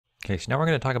Okay, so now we're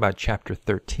going to talk about Chapter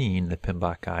 13, the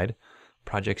PMBOK Guide,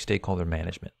 Project Stakeholder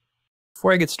Management.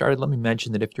 Before I get started, let me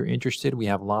mention that if you're interested, we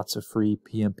have lots of free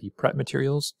PMP prep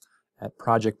materials at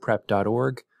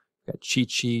projectprep.org. We've got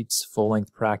cheat sheets,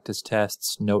 full-length practice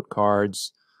tests, note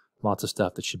cards, lots of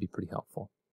stuff that should be pretty helpful.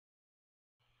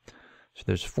 So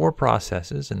there's 4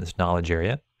 processes in this knowledge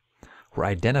area. We're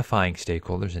identifying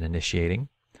stakeholders and initiating,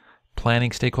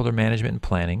 planning stakeholder management and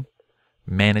planning,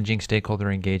 managing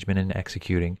stakeholder engagement and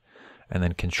executing, and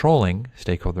then controlling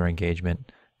stakeholder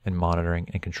engagement and monitoring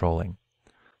and controlling.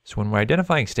 So when we're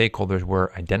identifying stakeholders,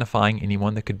 we're identifying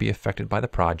anyone that could be affected by the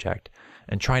project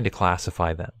and trying to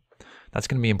classify them. That's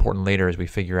going to be important later as we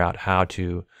figure out how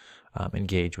to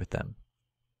engage with them.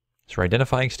 So we're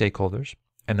identifying stakeholders,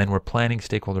 and then we're planning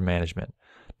stakeholder management,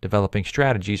 developing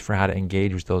strategies for how to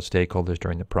engage with those stakeholders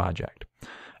during the project.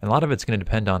 And a lot of it's going to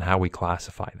depend on how we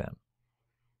classify them.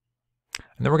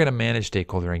 And then we're going to manage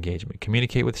stakeholder engagement,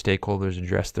 communicate with stakeholders,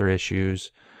 address their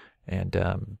issues, and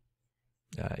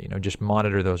just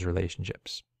monitor those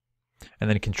relationships. And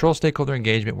then control stakeholder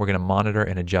engagement, we're going to monitor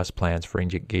and adjust plans for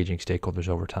engaging stakeholders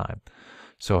over time.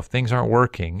 So if things aren't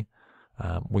working,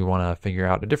 we want to figure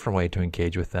out a different way to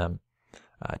engage with them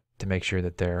to make sure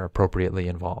that they're appropriately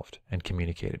involved and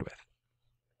communicated with.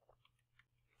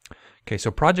 Okay,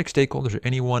 so project stakeholders are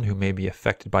anyone who may be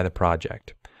affected by the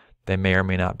project. They may or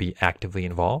may not be actively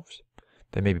involved.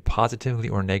 They may be positively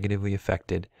or negatively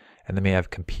affected, and they may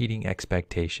have competing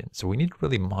expectations. So we need to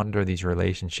really monitor these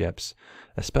relationships,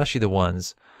 especially the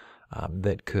ones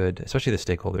especially the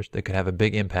stakeholders that could have a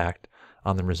big impact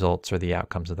on the results or the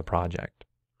outcomes of the project.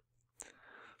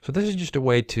 So this is just a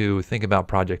way to think about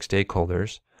project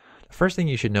stakeholders. The first thing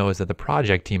you should know is that the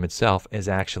project team itself is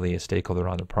actually a stakeholder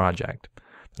on the project.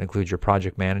 That includes your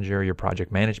project manager, your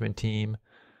project management team,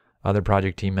 other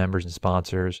project team members and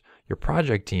sponsors. Your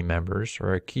project team members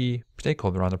are a key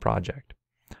stakeholder on the project.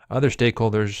 Other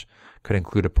stakeholders could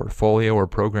include a portfolio or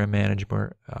program manager,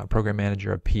 a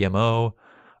PMO,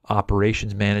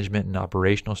 operations management and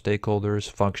operational stakeholders,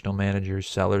 functional managers,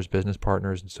 sellers, business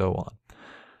partners, and so on.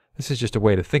 This is just a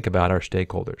way to think about our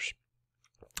stakeholders.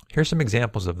 Here's some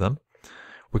examples of them.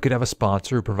 We could have a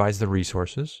sponsor who provides the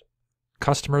resources,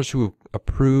 customers who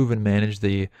approve and manage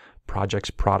the project's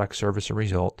product, service, or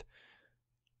result,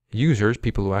 users,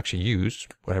 people who actually use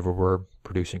whatever we're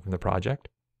producing from the project,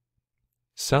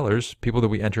 sellers, people that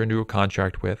we enter into a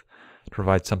contract with to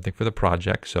provide something for the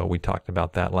project. So we talked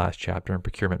about that last chapter in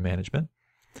procurement management.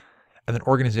 And then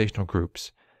organizational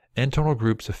groups, internal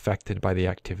groups affected by the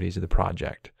activities of the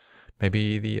project.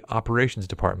 Maybe the operations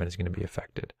department is going to be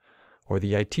affected, or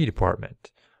the IT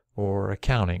department, or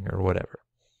accounting, or whatever.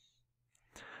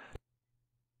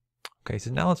 Okay, so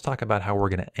now let's talk about how we're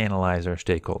going to analyze our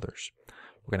stakeholders.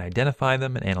 We're going to identify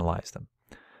them and analyze them.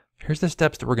 Here's the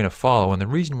steps that we're going to follow, and the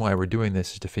reason why we're doing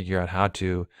this is to figure out how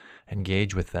to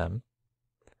engage with them.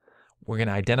 We're going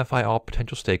to identify all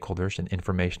potential stakeholders and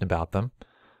information about them,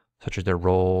 such as their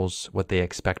roles, what they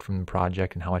expect from the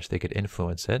project, and how much they could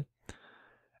influence it.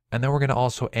 And then we're going to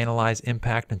also analyze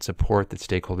impact and support that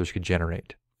stakeholders could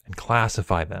generate, and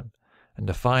classify them, and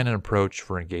define an approach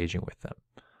for engaging with them.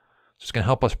 So it's going to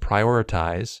help us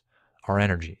prioritize our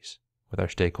energies with our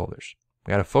stakeholders.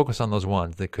 We got to focus on those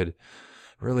ones that could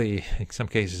really, in some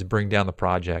cases, bring down the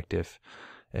project if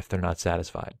they're not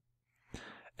satisfied.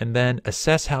 And then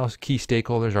assess how key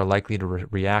stakeholders are likely to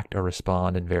react or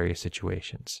respond in various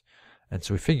situations. And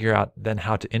so we figure out then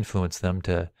how to influence them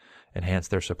to enhance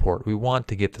their support. We want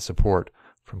to get the support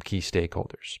from key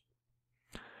stakeholders.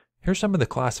 Here's some of the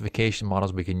classification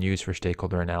models we can use for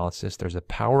stakeholder analysis. There's a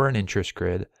power and interest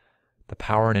grid, the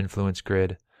power and influence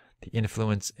grid, the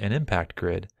influence and impact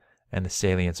grid, and the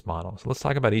Salience Model. So let's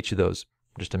talk about each of those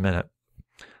in just a minute.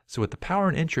 So with the power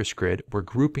and interest grid, we're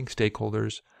grouping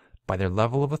stakeholders by their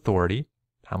level of authority,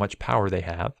 how much power they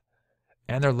have,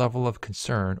 and their level of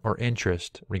concern or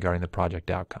interest regarding the project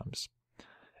outcomes.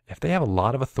 If they have a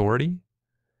lot of authority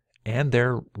and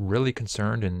they're really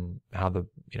concerned in how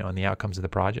in the outcomes of the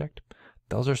project,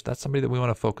 that's somebody that we want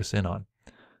to focus in on.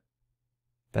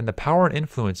 Then the power and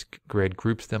influence grid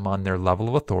groups them on their level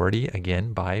of authority,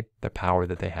 again, by the power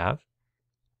that they have,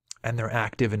 and their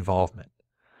active involvement.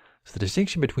 So the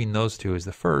distinction between those two is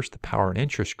the power and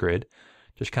interest grid,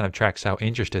 just kind of tracks how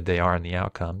interested they are in the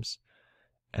outcomes.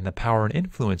 And the power and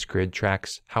influence grid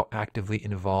tracks how actively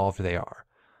involved they are.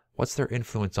 What's their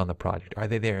influence on the project? Are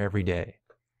they there every day?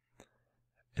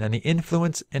 And then the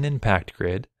influence and impact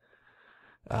grid,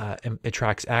 it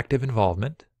tracks active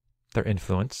involvement, their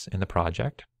influence in the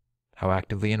project. How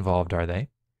actively involved are they?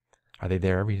 Are they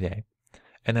there every day?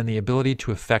 And then the ability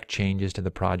to affect changes to the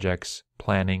project's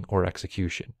planning or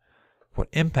execution. What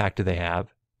impact do they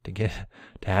have to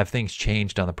have things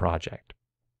changed on the project.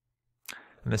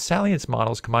 And the Salience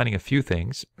model is combining a few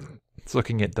things. It's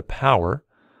looking at the power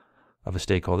of a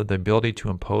stakeholder, the ability to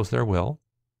impose their will,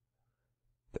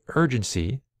 the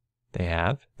urgency they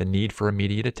have, the need for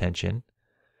immediate attention,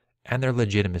 and their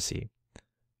legitimacy,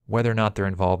 whether or not their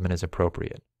involvement is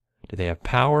appropriate. Do they have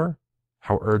power?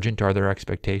 How urgent are their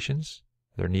expectations,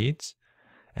 their needs?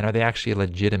 And are they actually a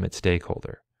legitimate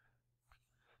stakeholder?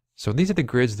 So these are the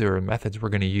grids, there are methods we're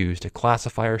going to use to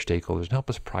classify our stakeholders and help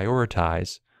us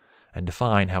prioritize and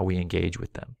define how we engage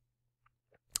with them.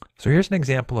 So here's an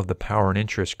example of the power and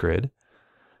interest grid.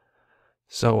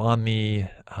 So on the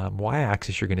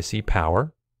y-axis, you're going to see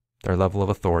power, their level of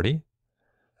authority.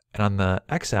 And on the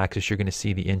x-axis, you're going to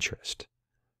see the interest,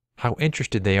 how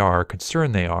interested they are,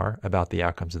 concerned they are about the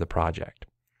outcomes of the project.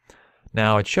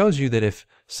 Now, it shows you that if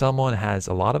someone has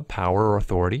a lot of power or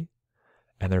authority,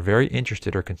 and they're very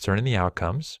interested or concerned in the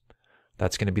outcomes,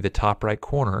 that's going to be the top right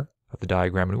corner of the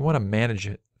diagram. And we want to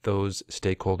manage those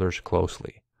stakeholders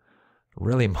closely.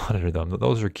 Really monitor them.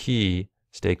 Those are key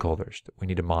stakeholders that we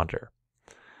need to monitor.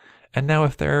 And now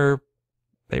if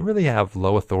they really have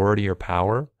low authority or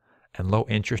power and low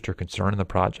interest or concern in the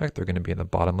project, they're going to be in the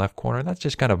bottom left corner. That's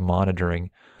just kind of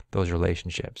monitoring those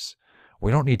relationships.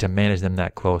 We don't need to manage them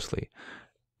that closely.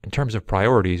 In terms of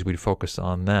priorities, we'd focus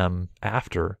on them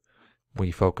after we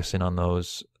focus in on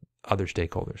those other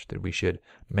stakeholders that we should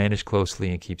manage closely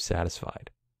and keep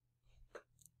satisfied.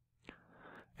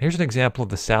 Here's an example of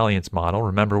the Salience model.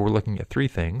 Remember, we're looking at three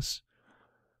things: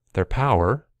 their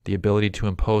power, the ability to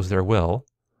impose their will,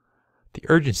 the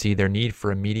urgency, their need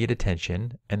for immediate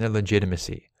attention, and their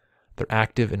legitimacy, their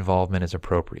active involvement as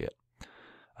appropriate.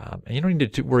 And you don't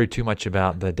need to worry too much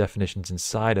about the definitions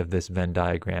inside of this Venn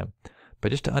diagram,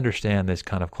 but just to understand this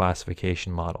kind of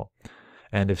classification model.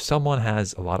 And if someone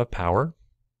has a lot of power,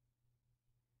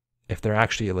 if they're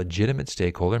actually a legitimate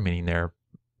stakeholder, meaning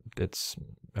it's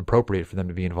appropriate for them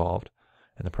to be involved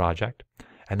in the project,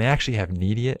 and they actually have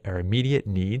immediate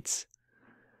needs,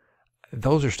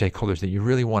 those are stakeholders that you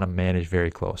really want to manage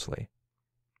very closely.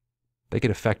 They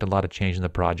could affect a lot of change in the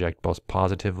project, both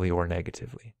positively or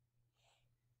negatively.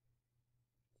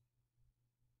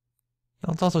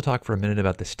 Now let's also talk for a minute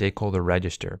about the Stakeholder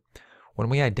Register. When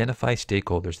we identify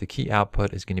stakeholders, the key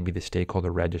output is going to be the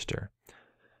Stakeholder Register.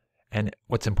 And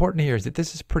what's important here is that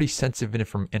this is pretty sensitive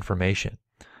information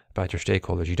about your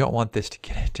stakeholders. You don't want this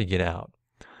to get out.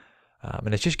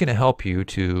 And it's just going to help you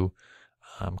to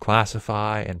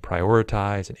classify and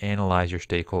prioritize and analyze your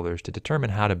stakeholders to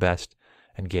determine how to best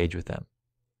engage with them.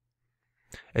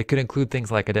 It could include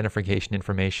things like identification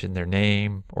information, their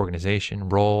name, organization,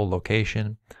 role,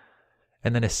 location,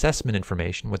 and then assessment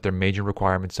information, what their major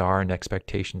requirements are and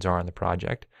expectations are on the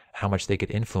project, how much they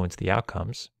could influence the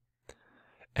outcomes,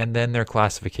 and then their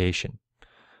classification.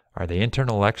 Are they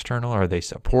internal or external? Are they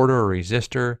supporter or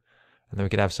resistor? And then we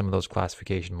could have some of those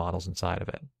classification models inside of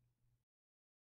it.